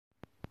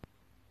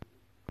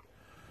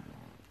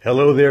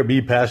Hello there,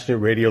 Be Passionate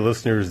Radio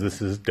listeners.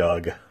 This is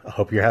Doug. I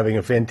hope you're having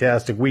a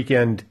fantastic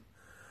weekend.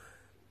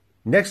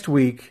 Next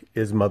week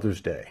is Mother's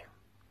Day.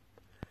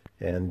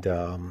 And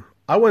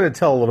I want to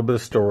tell a little bit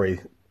of story,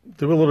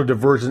 do a little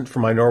divergence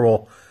from my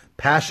normal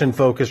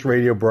passion-focused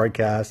radio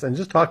broadcast, and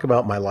just talk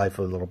about my life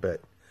a little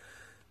bit.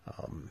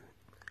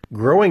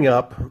 Growing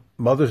up,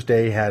 Mother's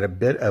Day had a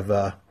bit of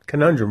a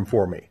conundrum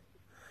for me.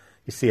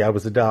 You see, I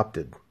was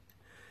adopted.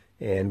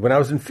 And when I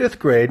was in 5th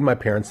grade, my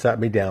parents sat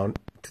me down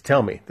to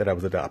tell me that I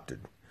was adopted.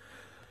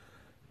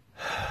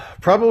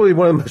 Probably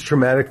one of the most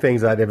traumatic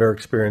things I'd ever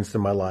experienced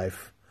in my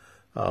life,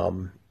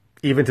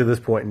 even to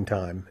this point in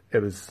time.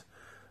 It was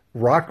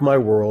rocked my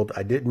world.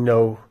 I didn't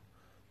know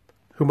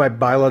who my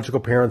biological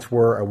parents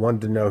were. I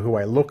wanted to know who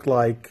I looked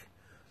like.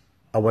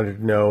 I wanted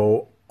to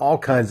know all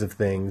kinds of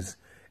things.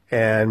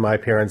 And my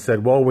parents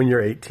said, well, when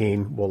you're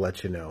 18, we'll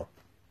let you know.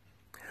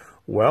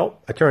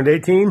 Well, I turned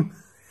 18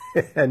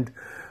 and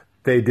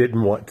they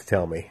didn't want to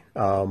tell me.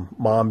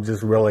 Mom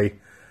just really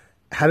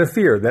had a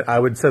fear that I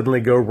would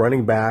suddenly go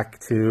running back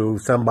to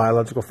some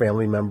biological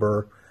family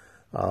member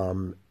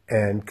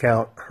and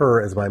count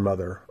her as my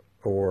mother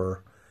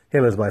or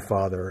him as my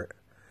father.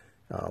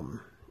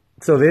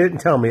 So they didn't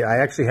tell me. I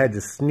actually had to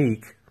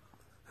sneak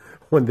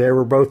when they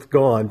were both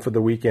gone for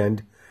the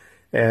weekend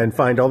and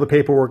find all the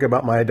paperwork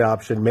about my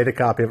adoption, made a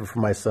copy of it for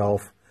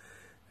myself,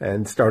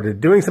 and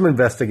started doing some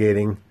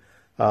investigating.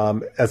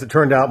 As it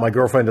turned out, my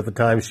girlfriend at the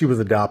time, she was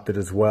adopted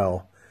as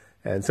well.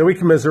 And so we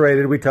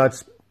commiserated, we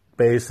touched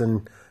base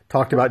and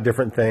talked about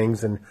different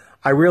things. And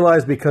I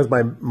realized because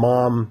my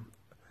mom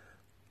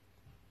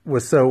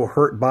was so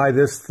hurt by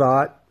this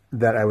thought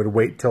that I would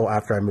wait till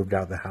after I moved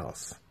out of the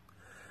house.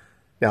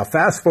 Now,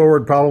 fast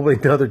forward probably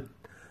another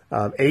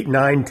 8,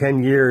 9,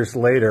 10 years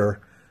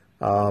later,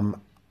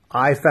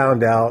 I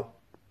found out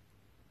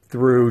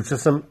through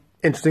just some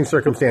interesting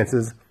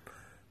circumstances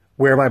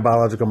where my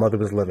biological mother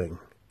was living.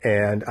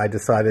 And I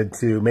decided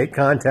to make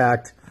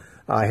contact.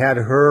 I had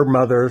her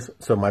mother's,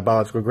 so my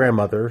biological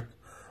grandmother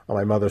on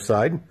my mother's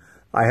side,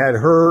 I had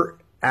her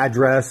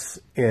address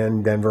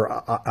in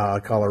Denver,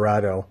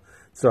 Colorado.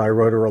 So I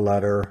wrote her a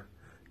letter.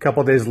 A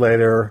couple of days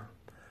later,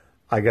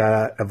 I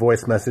got a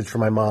voice message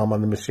from my mom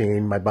on the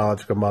machine, my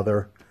biological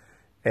mother.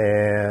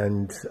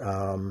 And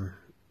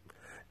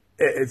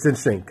it's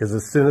interesting because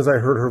as soon as I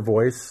heard her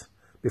voice,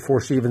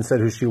 before she even said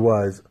who she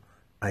was,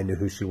 I knew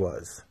who she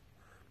was.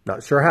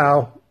 Not sure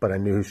how, but I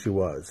knew who she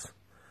was.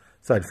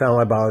 So I'd found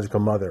my biological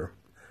mother.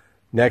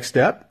 Next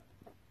step,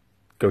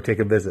 go take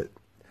a visit.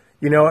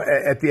 You know,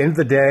 at the end of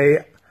the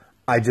day,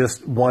 I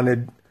just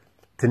wanted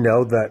to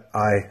know that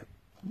I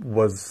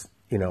was,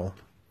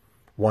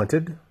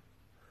 wanted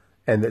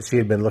and that she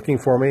had been looking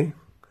for me.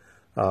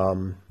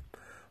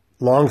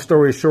 Long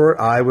story short,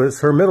 I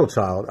was her middle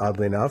child,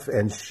 oddly enough,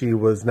 and she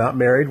was not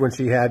married when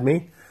she had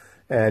me,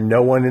 and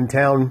no one in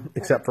town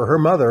except for her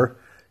mother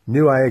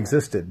knew I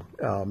existed.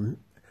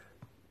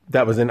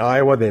 That was in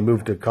Iowa. They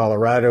moved to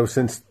Colorado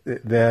since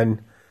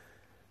then.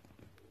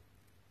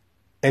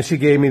 And she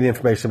gave me the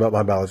information about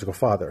my biological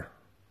father.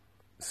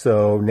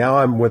 So now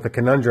I'm with a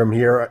conundrum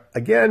here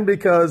again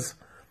because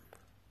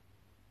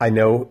I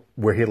know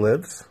where he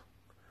lives.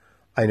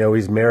 I know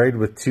he's married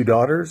with 2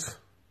 daughters,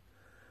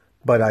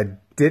 but I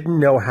didn't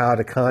know how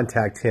to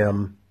contact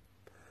him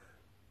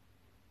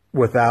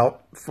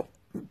without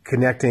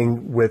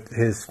connecting with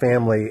his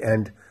family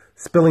and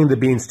spilling the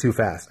beans too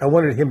fast. I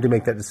wanted him to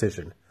make that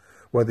decision.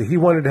 Whether he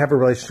wanted to have a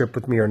relationship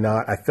with me or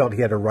not, I felt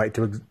he had a right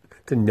to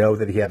know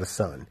that he had a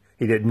son.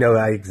 He didn't know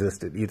I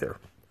existed either.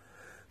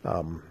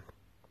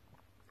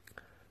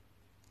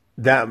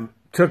 That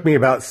took me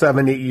about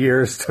 7, 8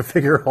 years to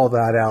figure all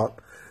that out.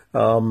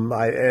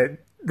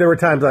 There were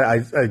times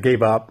I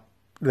gave up.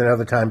 Then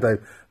other times I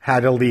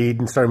had a lead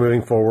and started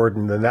moving forward,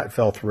 and then that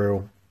fell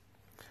through.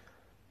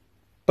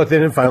 But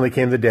then it finally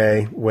came the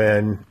day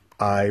when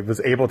I was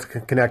able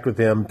to connect with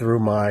him through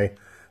my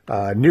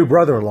new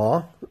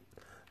brother-in-law.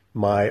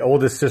 My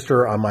oldest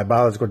sister on my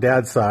biological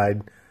dad's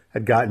side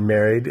had gotten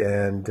married,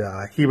 and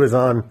he was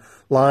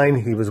online.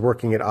 He was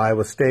working at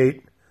Iowa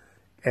State,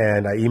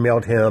 and I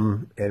emailed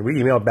him, and we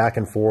emailed back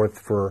and forth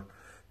for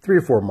 3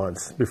 or 4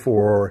 months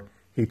before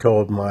he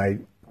told my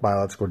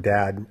biological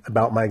dad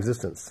about my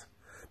existence.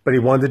 But he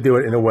wanted to do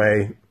it in a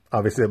way,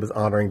 obviously, that was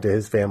honoring to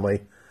his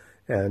family,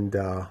 and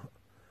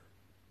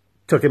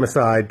took him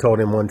aside, told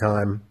him one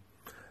time.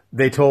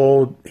 He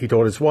told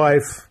his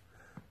wife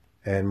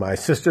and my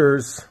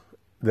sisters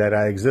that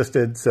I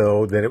existed,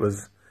 so that it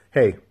was,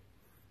 hey,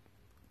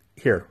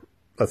 here,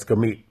 let's go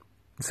meet.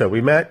 So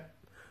we met.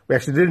 We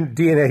actually did a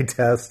DNA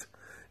test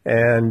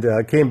and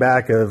came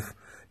back of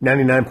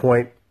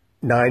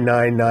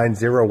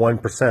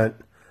 99.99901%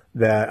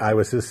 that I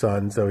was his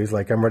son. So he's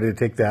like, I'm ready to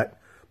take that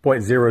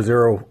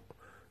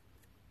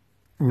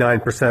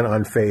 0.009%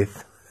 on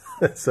faith.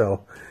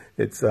 So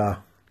it's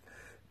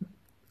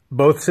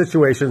both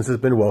situations has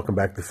been welcome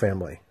back to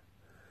family.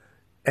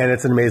 And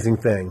it's an amazing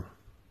thing.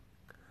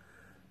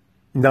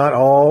 Not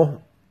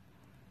all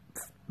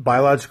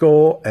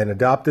biological and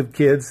adoptive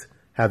kids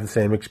have the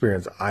same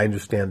experience. I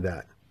understand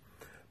that.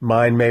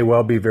 Mine may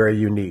well be very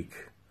unique,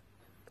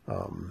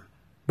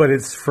 but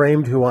it's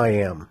framed who I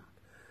am.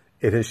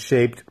 It has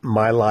shaped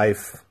my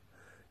life,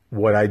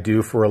 what I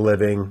do for a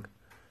living,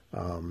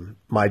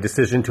 my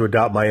decision to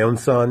adopt my own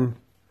son,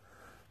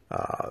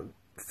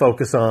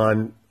 focus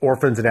on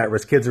orphans and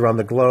at-risk kids around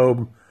the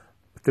globe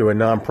through a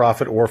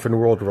nonprofit, Orphan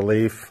World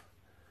Relief.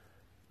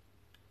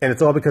 And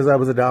it's all because I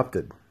was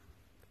adopted.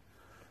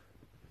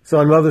 So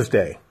on Mother's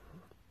Day,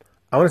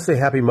 I want to say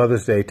Happy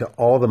Mother's Day to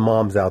all the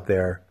moms out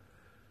there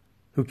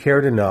who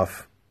cared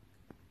enough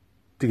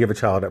to give a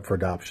child up for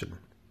adoption.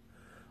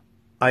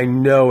 I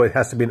know it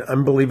has to be an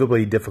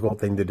unbelievably difficult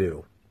thing to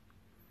do.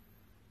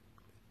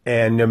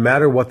 And no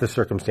matter what the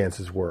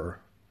circumstances were,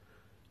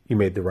 you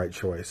made the right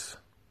choice.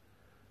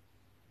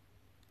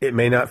 It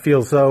may not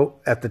feel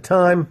so at the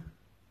time.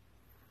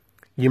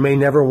 You may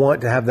never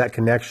want to have that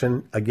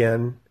connection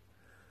again.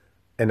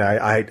 And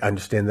I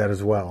understand that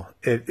as well.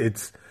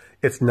 It's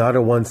not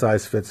a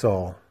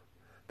one-size-fits-all.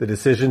 The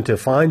decision to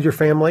find your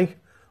family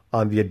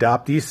on the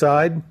adoptee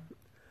side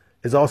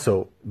is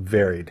also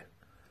varied.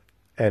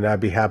 And I'd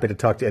be happy to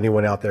talk to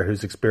anyone out there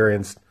who's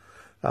experienced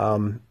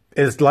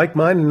is like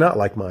mine and not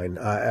like mine.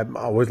 I'm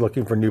always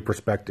looking for new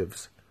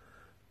perspectives.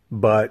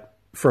 But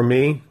for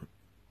me,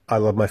 I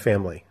love my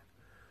family.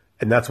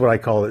 And that's what I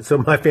call it. So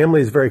my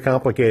family is very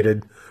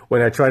complicated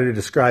when I try to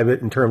describe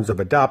it in terms of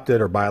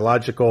adopted or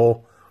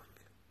biological.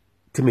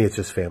 To me, it's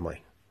just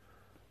family.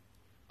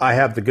 I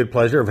have the good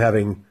pleasure of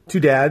having 2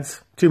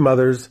 dads, 2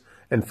 mothers,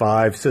 and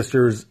 5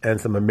 sisters, and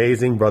some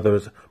amazing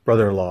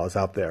brother-in-laws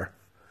out there.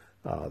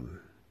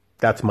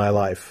 That's my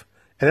life.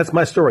 And that's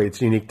my story.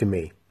 It's unique to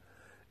me.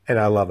 And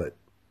I love it.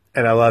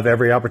 And I love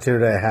every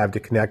opportunity I have to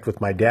connect with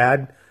my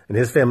dad and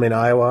his family in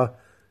Iowa,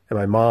 and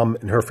my mom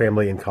and her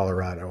family in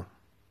Colorado.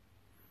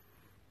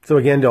 So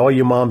again, to all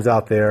you moms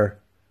out there,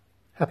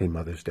 Happy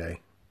Mother's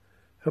Day.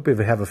 Hope you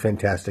have a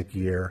fantastic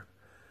year.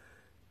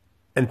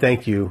 And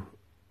thank you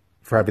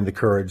for having the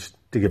courage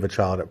to give a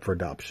child up for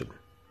adoption.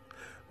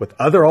 With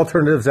other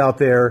alternatives out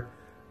there,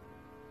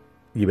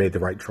 you made the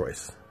right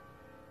choice.